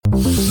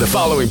The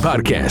following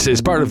podcast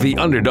is part of the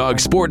Underdog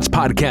Sports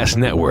Podcast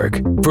Network.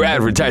 For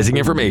advertising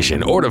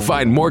information or to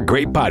find more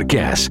great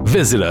podcasts,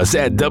 visit us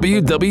at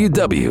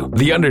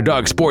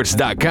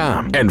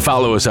www.theunderdogsports.com and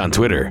follow us on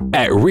Twitter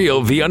at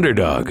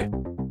RealTheUnderdog.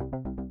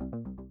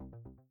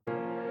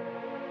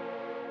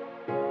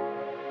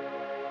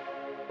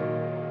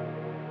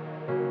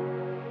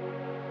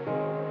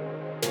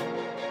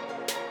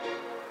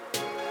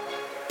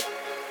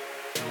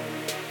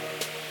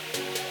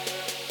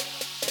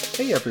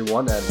 Hey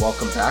everyone, and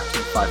welcome back to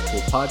the 5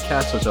 Cool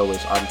Podcast. As always,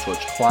 I'm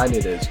George Klein.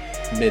 It is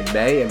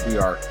mid-May, and we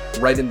are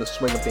right in the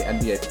swing of the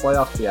NBA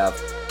playoffs. We have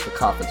the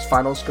conference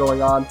finals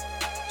going on.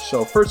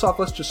 So first off,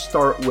 let's just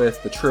start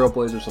with the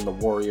Trailblazers and the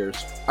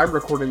Warriors. I'm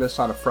recording this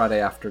on a Friday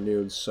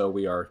afternoon, so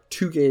we are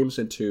 2 games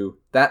into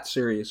that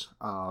series.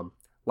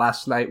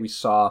 Last night we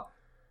saw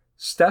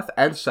Steph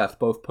and Seth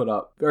both put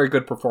up very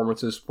good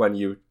performances when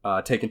you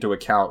take into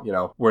account,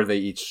 where they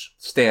each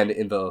stand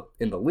in the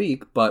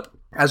league. But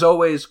as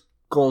always,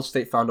 Golden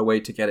State found a way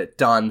to get it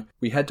done.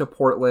 We head to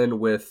Portland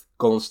with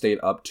Golden State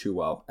up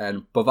 2-0.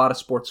 And Bovada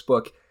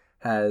Sportsbook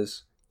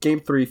has Game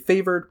 3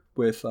 favored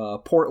with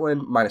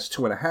Portland minus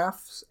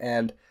 2.5.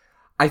 And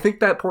I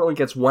think that Portland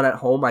gets one at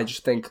home. I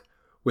just think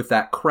with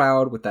that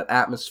crowd, with that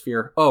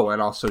atmosphere. Oh,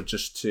 and also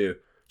just so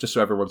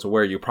everyone's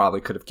aware, you probably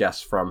could have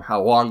guessed from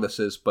how long this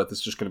is, but this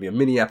is just going to be a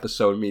mini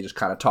episode of me just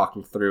kind of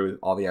talking through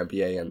all the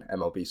NBA and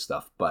MLB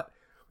stuff. But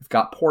we've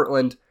got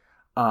Portland.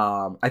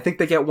 I think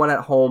they get one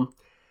at home.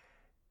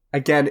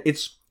 Again,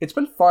 it's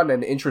been fun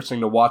and interesting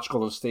to watch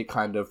Golden State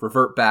kind of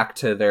revert back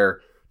to their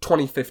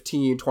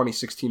 2015,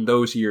 2016,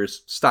 those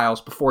years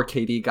styles before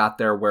KD got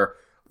there, where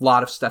a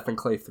lot of Steph and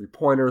Klay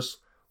three-pointers,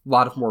 a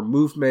lot of more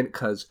movement,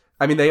 because,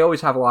 they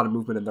always have a lot of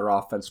movement in their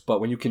offense,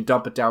 but when you can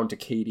dump it down to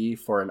KD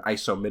for an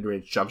ISO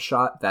mid-range jump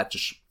shot, that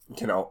just,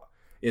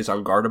 is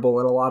unguardable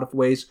in a lot of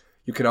ways.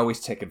 You can always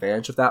take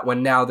advantage of that,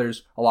 when now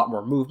there's a lot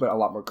more movement, a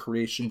lot more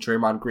creation.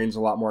 Draymond Green's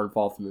a lot more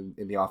involved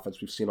in the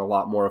offense. We've seen a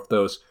lot more of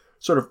those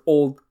sort of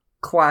old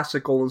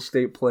classic Golden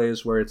State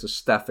plays where it's a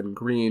Steph and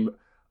Green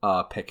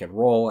pick and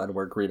roll, and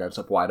where Green ends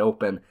up wide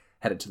open,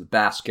 headed to the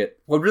basket.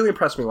 What really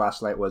impressed me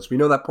last night was we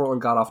know that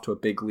Portland got off to a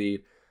big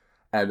lead,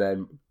 and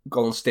then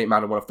Golden State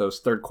mounted one of those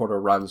third quarter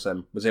runs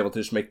and was able to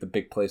just make the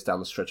big plays down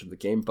the stretch of the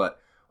game. But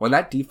when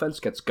that defense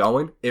gets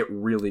going, it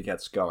really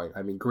gets going.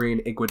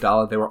 Green,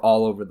 Iguodala, they were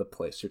all over the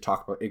place. You're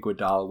talking about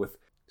Iguodala with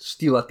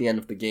steal at the end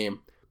of the game.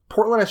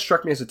 Portland has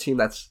struck me as a team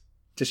that's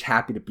just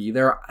happy to be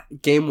there.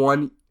 Game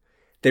 1,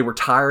 they were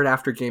tired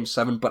after Game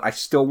 7, but I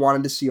still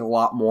wanted to see a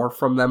lot more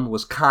from them.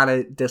 Was kind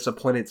of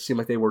disappointed. It seemed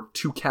like they were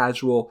too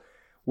casual,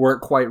 weren't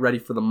quite ready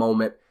for the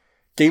moment.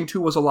 Game 2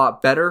 was a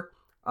lot better.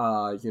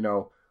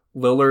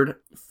 Lillard,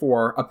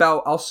 for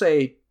about, I'll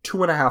say,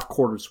 2.5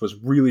 quarters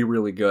was really,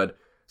 really good.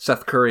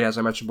 Seth Curry, as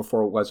I mentioned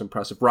before, was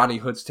impressive. Rodney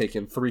Hood's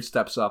taken 3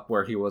 steps up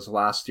where he was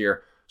last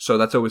year, so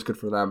that's always good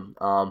for them.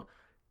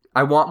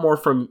 I want more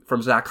from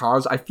Zach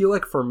Collins. I feel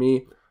like, for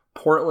me,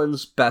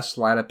 Portland's best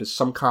lineup is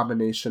some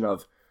combination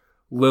of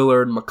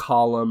Lillard,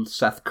 McCollum,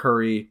 Seth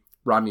Curry,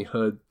 Rodney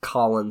Hood,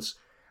 Collins.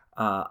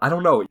 I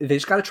don't know. They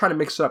just got to try to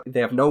mix it up. They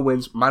have no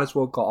wins. Might as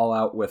well go all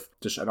out with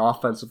just an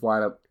offensive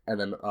lineup,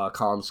 and then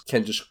Collins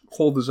can just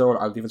hold his own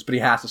on defense, but he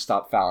has to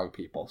stop fouling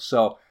people.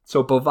 So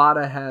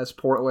Bovada has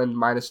Portland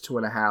minus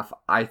 2.5.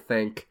 I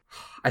think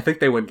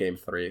they win Game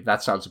 3.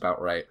 That sounds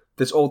about right.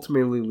 This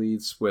ultimately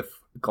leads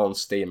with Golden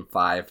State in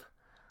 5.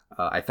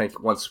 I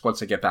think once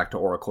they get back to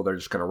Oracle, they're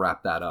just going to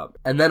wrap that up.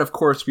 And then, of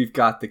course, we've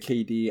got the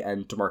KD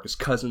and DeMarcus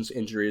Cousins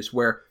injuries,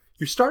 where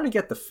you're starting to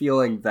get the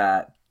feeling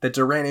that the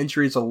Durant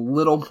injury is a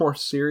little more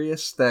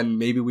serious than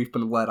maybe we've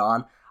been led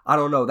on. I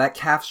don't know. That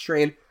calf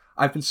strain,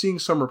 I've been seeing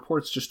some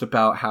reports just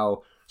about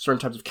how certain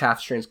types of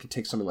calf strains can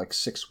take something like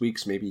 6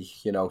 weeks. Maybe,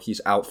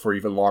 he's out for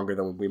even longer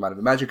than we might have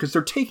imagined, because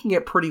they're taking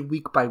it pretty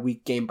week by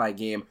week, game by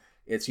game.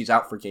 He's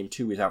out for Game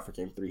 2, he's out for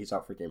Game 3, he's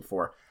out for Game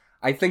 4.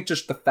 I think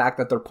just the fact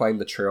that they're playing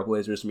the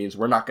Trailblazers means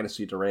we're not going to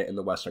see Durant in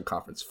the Western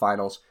Conference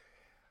Finals.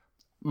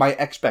 My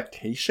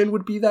expectation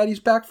would be that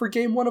he's back for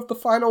Game 1 of the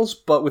Finals,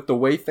 but with the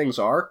way things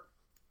are,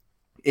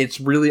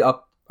 it's really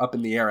up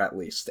in the air at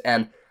least.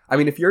 And,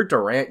 if you're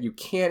Durant, you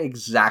can't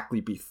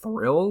exactly be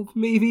thrilled,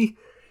 maybe,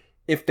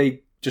 if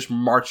they just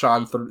march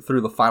on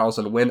through the finals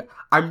and win.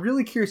 I'm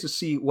really curious to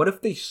see, what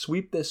if they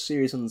sweep this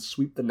series and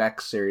sweep the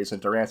next series and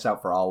Durant's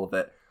out for all of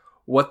it,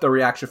 what the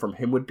reaction from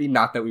him would be.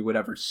 Not that we would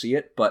ever see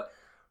it, but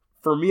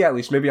for me, at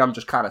least, maybe I'm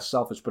just kind of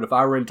selfish, but if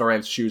I were in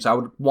Durant's shoes, I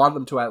would want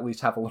them to at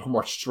least have a little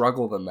more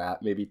struggle than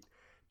that. Maybe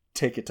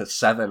take it to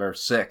 7 or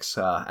 6,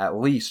 at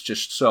least,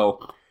 just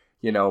so,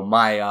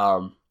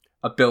 my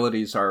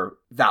abilities are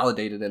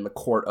validated in the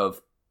court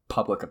of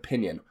public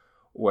opinion,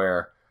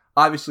 where,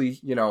 obviously,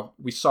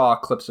 we saw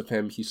clips of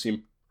him. He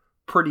seemed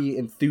pretty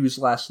enthused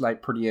last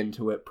night, pretty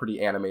into it,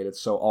 pretty animated,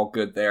 so all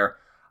good there.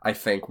 I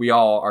think we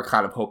all are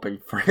kind of hoping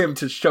for him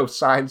to show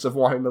signs of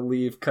wanting to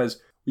leave,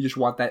 because we just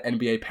want that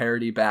NBA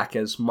parity back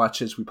as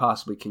much as we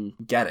possibly can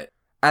get it.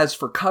 As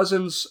for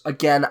Cousins,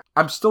 again,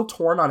 I'm still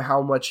torn on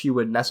how much he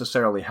would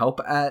necessarily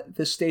help at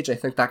this stage. I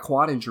think that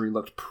quad injury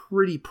looked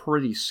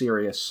pretty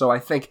serious. So I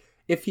think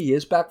if he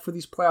is back for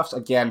these playoffs,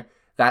 again,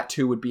 that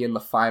too would be in the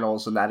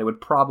finals, and that it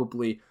would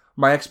probably,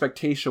 my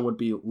expectation would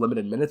be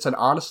limited minutes. And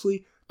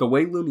honestly, the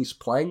way Looney's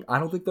playing, I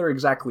don't think they're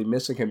exactly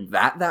missing him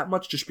that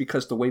much, just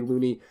because the way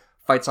Looney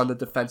fights on the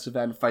defensive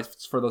end,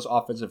 fights for those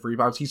offensive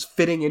rebounds, he's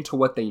fitting into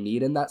what they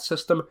need in that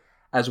system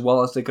as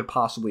well as they could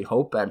possibly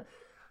hope. And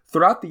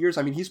throughout the years,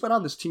 I mean, he's been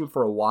on this team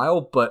for a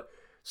while, but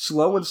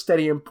slow and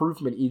steady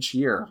improvement each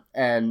year.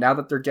 And now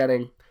that they're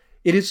getting,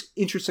 it is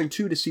interesting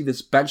too to see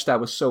this bench that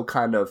was so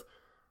kind of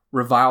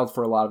reviled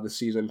for a lot of the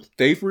season.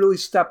 They've really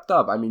stepped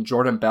up. I mean,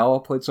 Jordan Bell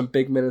played some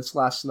big minutes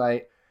last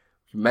night.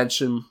 You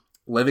mentioned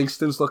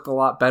Livingston's looked a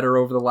lot better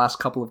over the last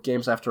couple of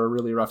games after a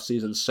really rough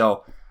season.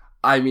 So,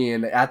 I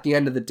mean, at the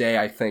end of the day,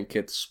 I think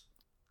it's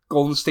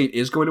Golden State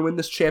is going to win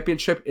this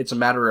championship. It's a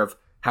matter of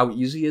how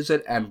easy is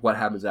it and what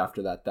happens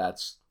after that.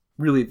 That's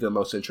really the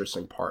most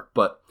interesting part.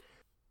 But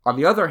on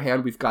the other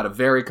hand, we've got a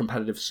very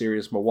competitive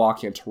series,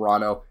 Milwaukee and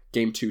Toronto.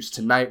 Game 2's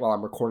tonight while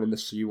I'm recording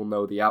this, so you will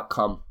know the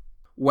outcome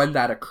when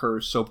that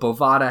occurs. So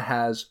Bovada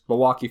has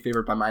Milwaukee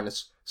favored by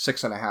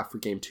 -6.5 for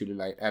Game 2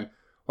 tonight. And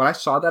when I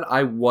saw that,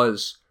 I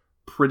was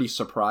pretty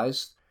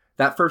surprised.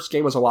 That first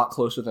game was a lot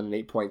closer than an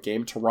 8-point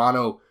game.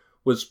 Toronto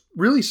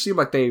really seemed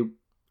like they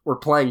were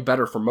playing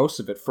better for most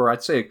of it, for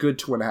I'd say a good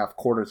 2.5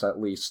 quarters at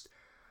least.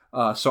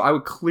 So I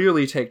would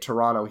clearly take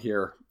Toronto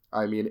here.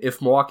 I mean,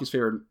 if Milwaukee's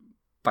favored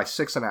by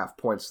 6.5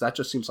 points, that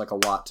just seems like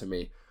a lot to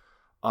me.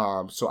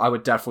 So I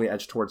would definitely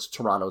edge towards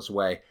Toronto's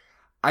way.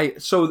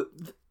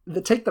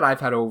 The take that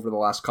I've had over the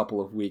last couple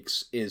of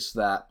weeks is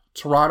that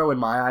Toronto, in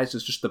my eyes,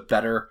 is just the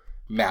better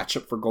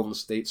matchup for Golden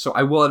State. So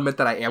I will admit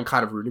that I am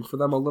kind of rooting for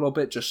them a little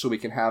bit, just so we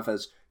can have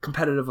as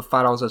competitive a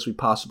finals as we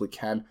possibly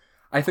can.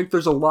 I think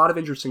there's a lot of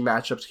interesting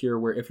matchups here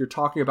where if you're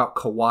talking about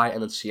Kawhi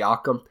and then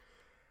Siakam,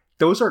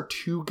 those are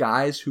two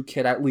guys who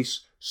can at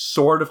least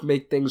sort of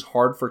make things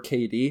hard for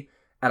KD.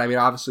 And I mean,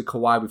 obviously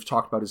Kawhi, we've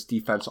talked about his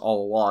defense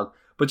all along,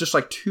 but just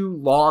like two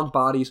long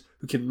bodies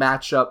who can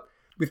match up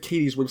with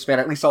KD's wingspan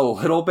at least a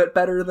little bit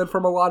better than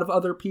from a lot of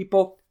other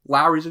people.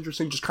 Lowry's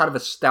interesting, just kind of a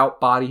stout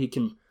body. He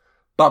can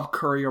bump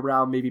Curry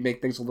around, maybe make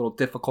things a little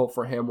difficult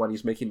for him when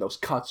he's making those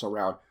cuts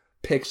around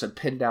picks and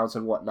pin downs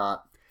and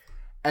whatnot.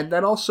 And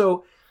then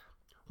also,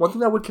 one thing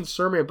that would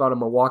concern me about a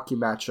Milwaukee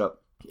matchup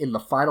in the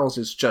finals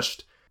is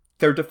just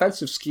their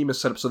defensive scheme is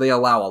set up so they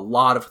allow a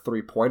lot of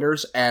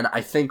three-pointers, and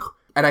I think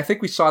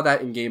we saw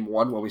that in Game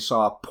 1 when we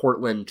saw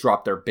Portland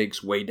drop their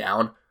bigs way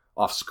down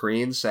off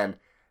screens, and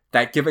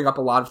that giving up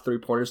a lot of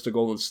three-pointers to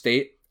Golden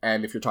State,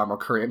 and if you're talking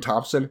about Curry and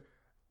Thompson,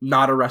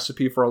 not a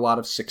recipe for a lot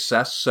of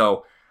success.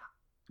 So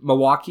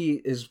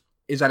Milwaukee is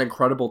an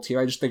incredible team.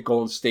 I just think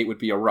Golden State would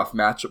be a rough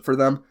matchup for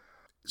them.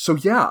 So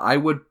yeah, I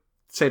would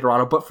say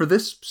Toronto, but for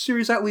this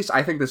series at least,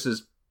 I think this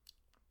is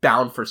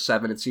bound for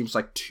 7. It seems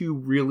like two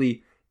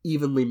really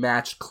evenly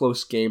matched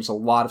close games, a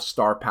lot of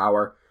star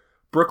power.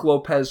 Brook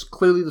Lopez,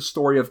 clearly the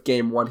story of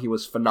Game 1, he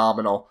was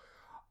phenomenal.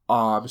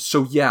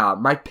 So yeah,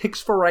 my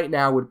picks for right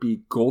now would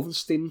be Golden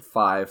State in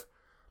 5,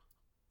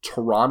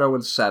 Toronto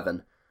in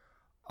 7,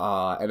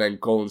 and then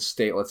Golden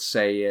State, let's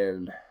say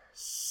in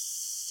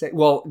 6.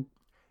 Well,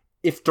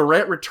 if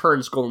Durant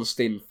returns, Golden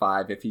State in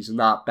 5. If he's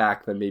not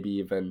back, then maybe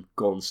even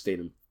Golden State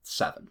in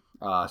 7.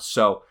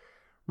 So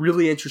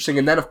really interesting.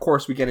 And then, of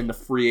course, we get into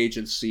free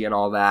agency and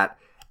all that,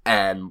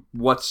 and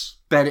what's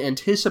been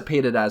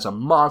anticipated as a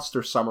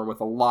monster summer with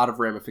a lot of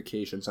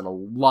ramifications and a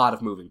lot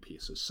of moving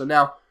pieces. So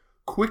now,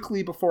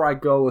 quickly before I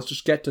go, let's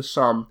just get to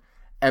some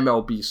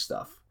MLB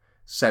stuff.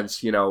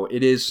 Since,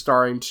 it is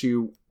starting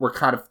to, we're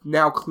kind of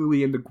now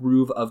clearly in the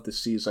groove of the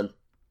season.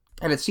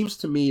 And it seems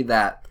to me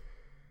that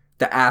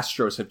the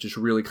Astros have just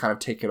really kind of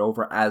taken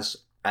over as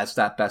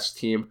that best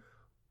team.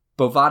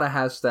 Bovada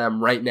has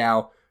them right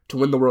now to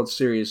win the World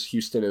Series.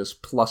 Houston is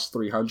plus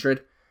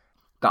 300.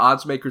 The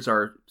odds makers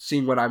are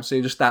seeing what I'm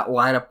seeing, just that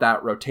lineup,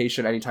 that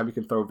rotation. Anytime you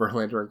can throw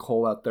Verlander and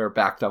Cole out there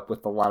backed up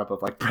with the lineup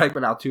of like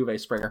Bregman, Altuve,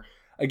 Springer.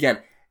 Again,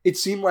 it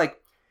seemed like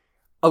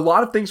a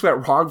lot of things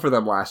went wrong for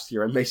them last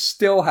year, and they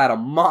still had a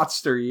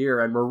monster year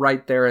and were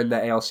right there in the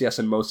ALCS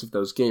in most of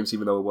those games,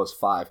 even though it was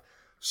 5.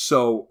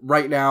 So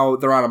right now,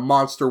 they're on a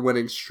monster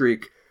winning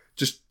streak,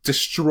 just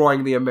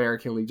destroying the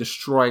American League,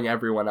 destroying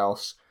everyone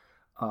else.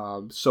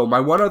 So my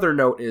one other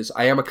note is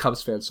I am a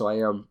Cubs fan, so I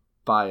am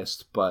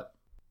biased, but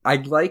I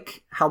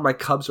like how my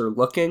Cubs are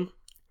looking.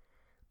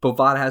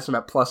 Bovada has them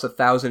at plus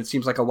 1,000. It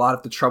seems like a lot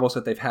of the troubles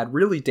that they've had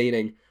really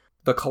dating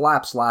the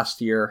collapse last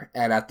year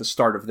and at the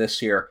start of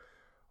this year.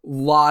 A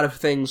lot of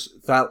things,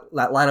 that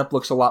lineup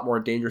looks a lot more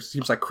dangerous. It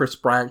seems like Chris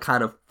Bryant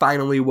kind of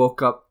finally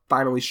woke up,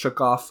 finally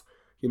shook off,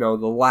 the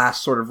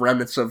last sort of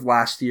remnants of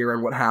last year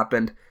and what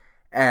happened.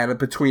 And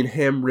between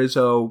him,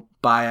 Rizzo,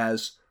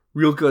 Baez,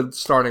 real good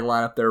starting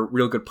lineup there,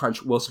 real good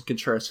punch. Wilson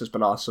Contreras has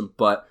been awesome.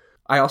 But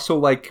I also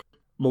like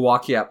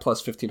Milwaukee at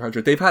plus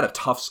 1,500. They've had a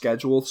tough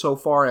schedule so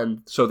far,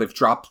 and so they've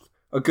dropped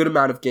a good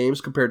amount of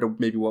games compared to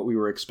maybe what we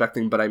were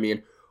expecting. But I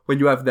mean, when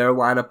you have their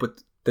lineup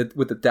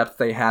with the depth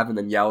they have, and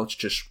then Yelich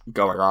just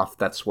going off,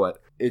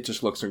 it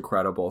just looks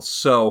incredible.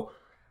 So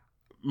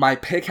my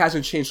pick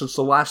hasn't changed since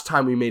the last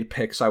time we made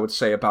picks, I would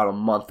say about a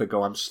month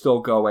ago. I'm still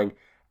going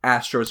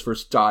Astros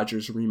versus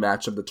Dodgers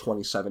rematch of the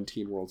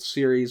 2017 World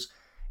Series.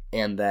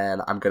 And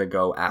then I'm going to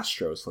go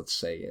Astros, let's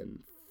say, in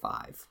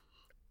 5.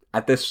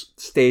 At this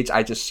stage,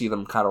 I just see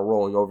them kind of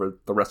rolling over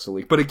the rest of the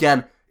league. But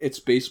again, it's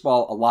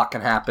baseball. A lot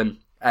can happen.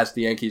 As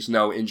the Yankees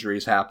know,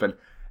 injuries happen.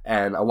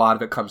 And a lot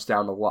of it comes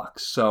down to luck.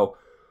 So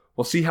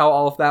we'll see how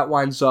all of that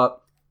winds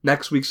up.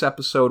 Next week's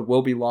episode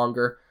will be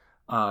longer.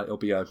 It'll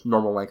be a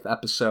normal length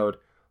episode.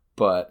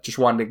 But just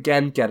wanted to,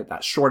 again, get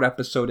that short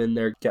episode in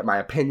there. Get my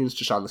opinions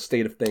just on the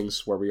state of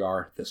things where we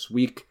are this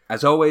week.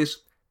 As always,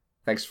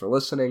 thanks for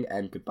listening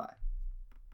and goodbye.